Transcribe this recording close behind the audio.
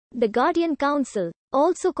The Guardian Council,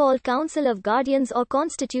 also called Council of Guardians or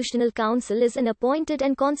Constitutional Council, is an appointed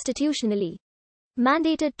and constitutionally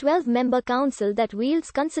mandated 12-member council that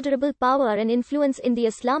wields considerable power and influence in the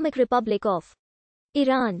Islamic Republic of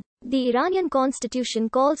Iran. The Iranian constitution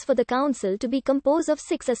calls for the council to be composed of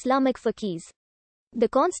 6 Islamic faqihs. The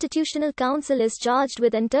Constitutional Council is charged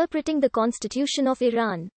with interpreting the Constitution of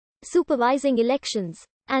Iran, supervising elections,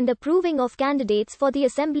 and approving of candidates for the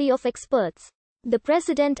Assembly of Experts, the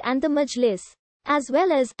President and the Majlis, as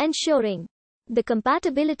well as ensuring the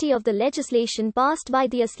compatibility of the legislation passed by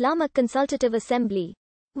the Islamic Consultative Assembly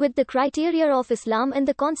with the criteria of Islam and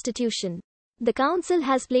the Constitution. The Council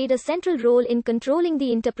has played a central role in controlling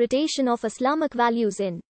the interpretation of Islamic values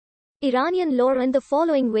in Iranian law in the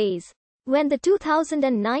following ways. When the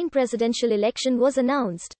 2009 presidential election was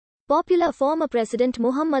announced, popular former President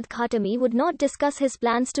Muhammad Khatami would not discuss his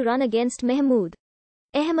plans to run against Mahmoud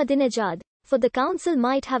Ahmadinejad, for the council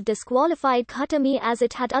might have disqualified Khatami as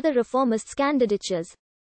it had other reformists' candidatures,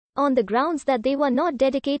 on the grounds that they were not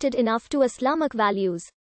dedicated enough to Islamic values.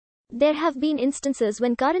 There have been instances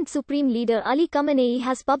when current Supreme Leader Ali Khamenei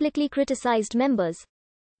has publicly criticized members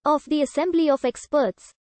of the Assembly of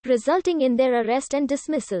Experts, resulting in their arrest and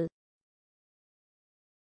dismissal.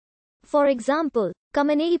 For example,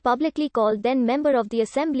 Khamenei publicly called then member of the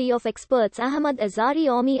Assembly of Experts Ahmad Azari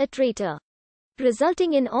Omi a traitor,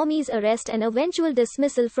 resulting in Omi's arrest and eventual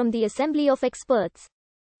dismissal from the Assembly of Experts.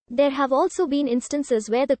 There have also been instances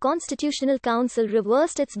where the Constitutional Council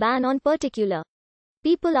reversed its ban on particular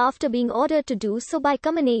people after being ordered to do so by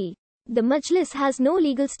Khamenei. The Majlis has no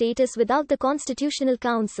legal status without the Constitutional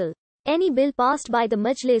Council. Any bill passed by the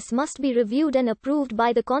Majlis must be reviewed and approved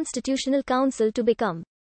by the Constitutional Council to become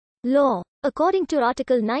law. According to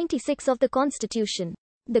Article 96 of the Constitution,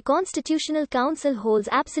 the Constitutional Council holds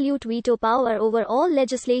absolute veto power over all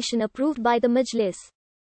legislation approved by the Majlis.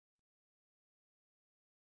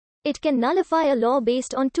 It can nullify a law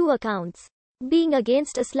based on 2 accounts: being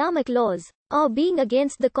against Islamic laws, or being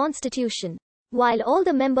against the Constitution, while all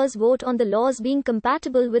the members vote on the laws being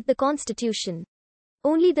compatible with the Constitution.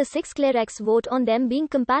 Only the 6 clerics vote on them being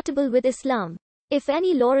compatible with Islam. If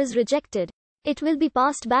any law is rejected, it will be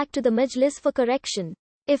passed back to the Majlis for correction.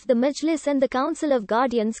 If the Majlis and the Council of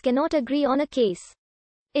Guardians cannot agree on a case,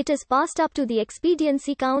 it is passed up to the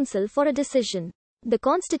Expediency Council for a decision. The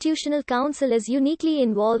Constitutional Council is uniquely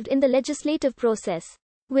involved in the legislative process,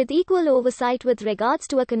 with equal oversight with regards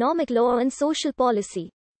to economic law and social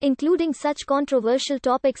policy, including such controversial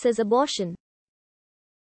topics as abortion.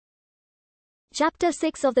 Chapter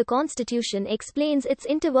 6 of the Constitution explains its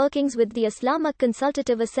interworkings with the Islamic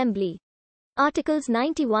Consultative Assembly. Articles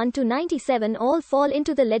 91 to 97 all fall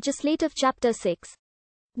into the legislative chapter 6.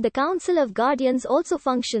 The Council of Guardians also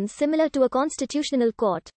functions similar to a constitutional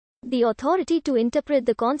court. The authority to interpret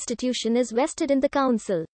the Constitution is vested in the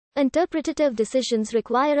Council. Interpretative decisions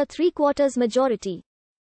require a 3/4 majority.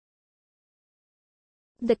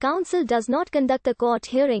 The Council does not conduct a court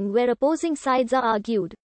hearing where opposing sides are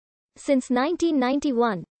argued. Since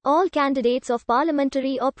 1991, all candidates of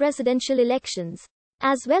parliamentary or presidential elections,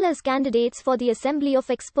 as well as candidates for the Assembly of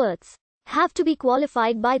Experts, have to be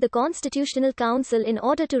qualified by the Constitutional Council in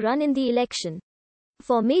order to run in the election.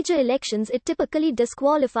 For major elections, it typically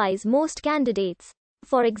disqualifies most candidates.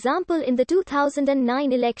 For example, in the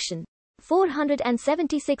 2009 election,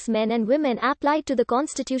 476 men and women applied to the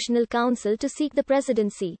Constitutional Council to seek the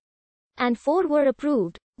presidency, and 4 were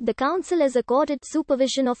approved. The Council is accorded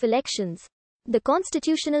supervision of elections. The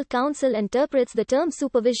Constitutional Council interprets the term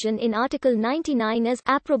supervision in Article 99 as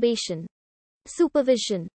approbation.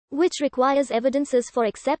 Supervision, which requires evidences for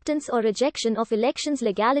acceptance or rejection of elections'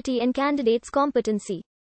 legality and candidates' competency,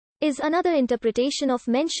 is another interpretation of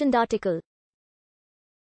mentioned article.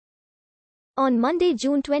 On Monday,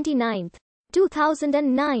 June 29,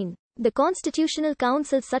 2009, the Constitutional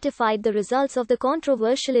Council certified the results of the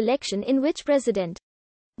controversial election in which President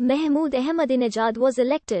Mahmoud Ahmadinejad was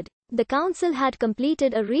elected. The Council had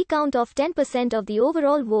completed a recount of 10% of the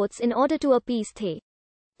overall votes in order to appease the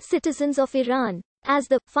citizens of Iran. As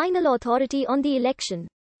the final authority on the election,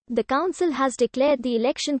 the Council has declared the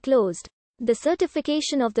election closed. The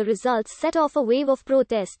certification of the results set off a wave of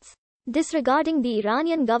protests, disregarding the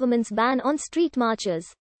Iranian government's ban on street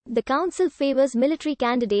marches. The Council favors military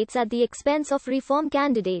candidates at the expense of reform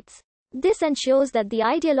candidates. This ensures that the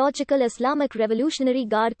ideological Islamic Revolutionary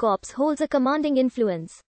Guard Corps holds a commanding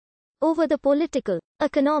influence over the political,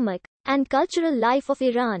 economic, and cultural life of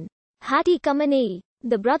Iran. Hadi Khamenei,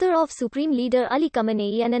 the brother of Supreme Leader Ali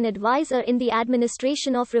Khamenei and an advisor in the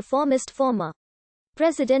administration of reformist former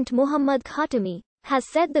President Muhammad Khatami, has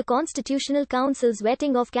said the Constitutional Council's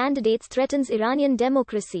vetting of candidates threatens Iranian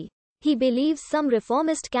democracy. He believes some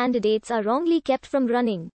reformist candidates are wrongly kept from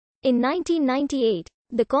running. In 1998,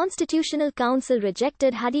 the Constitutional Council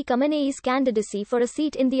rejected Hadi Khamenei's candidacy for a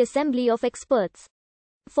seat in the Assembly of Experts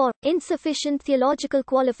for insufficient theological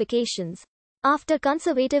qualifications. After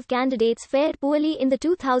conservative candidates fared poorly in the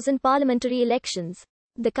 2000 parliamentary elections,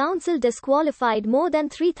 the council disqualified more than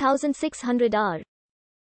 3,600 are